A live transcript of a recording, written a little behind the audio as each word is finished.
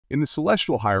In the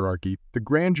celestial hierarchy, the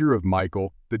grandeur of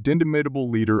Michael, the indomitable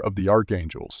leader of the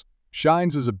archangels,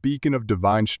 shines as a beacon of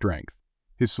divine strength.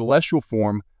 His celestial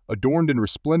form, adorned in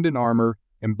resplendent armor,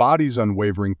 embodies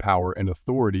unwavering power and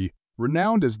authority,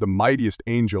 renowned as the mightiest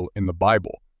angel in the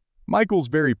Bible. Michael's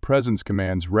very presence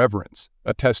commands reverence,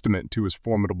 a testament to his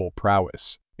formidable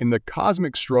prowess. In the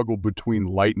cosmic struggle between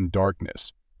light and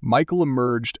darkness, Michael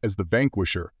emerged as the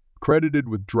vanquisher, credited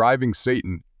with driving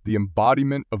Satan, the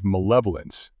embodiment of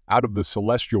malevolence, out of the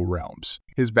celestial realms.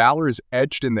 His valor is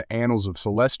etched in the annals of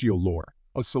celestial lore,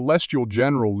 a celestial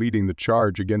general leading the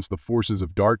charge against the forces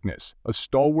of darkness, a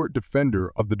stalwart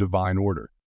defender of the divine order.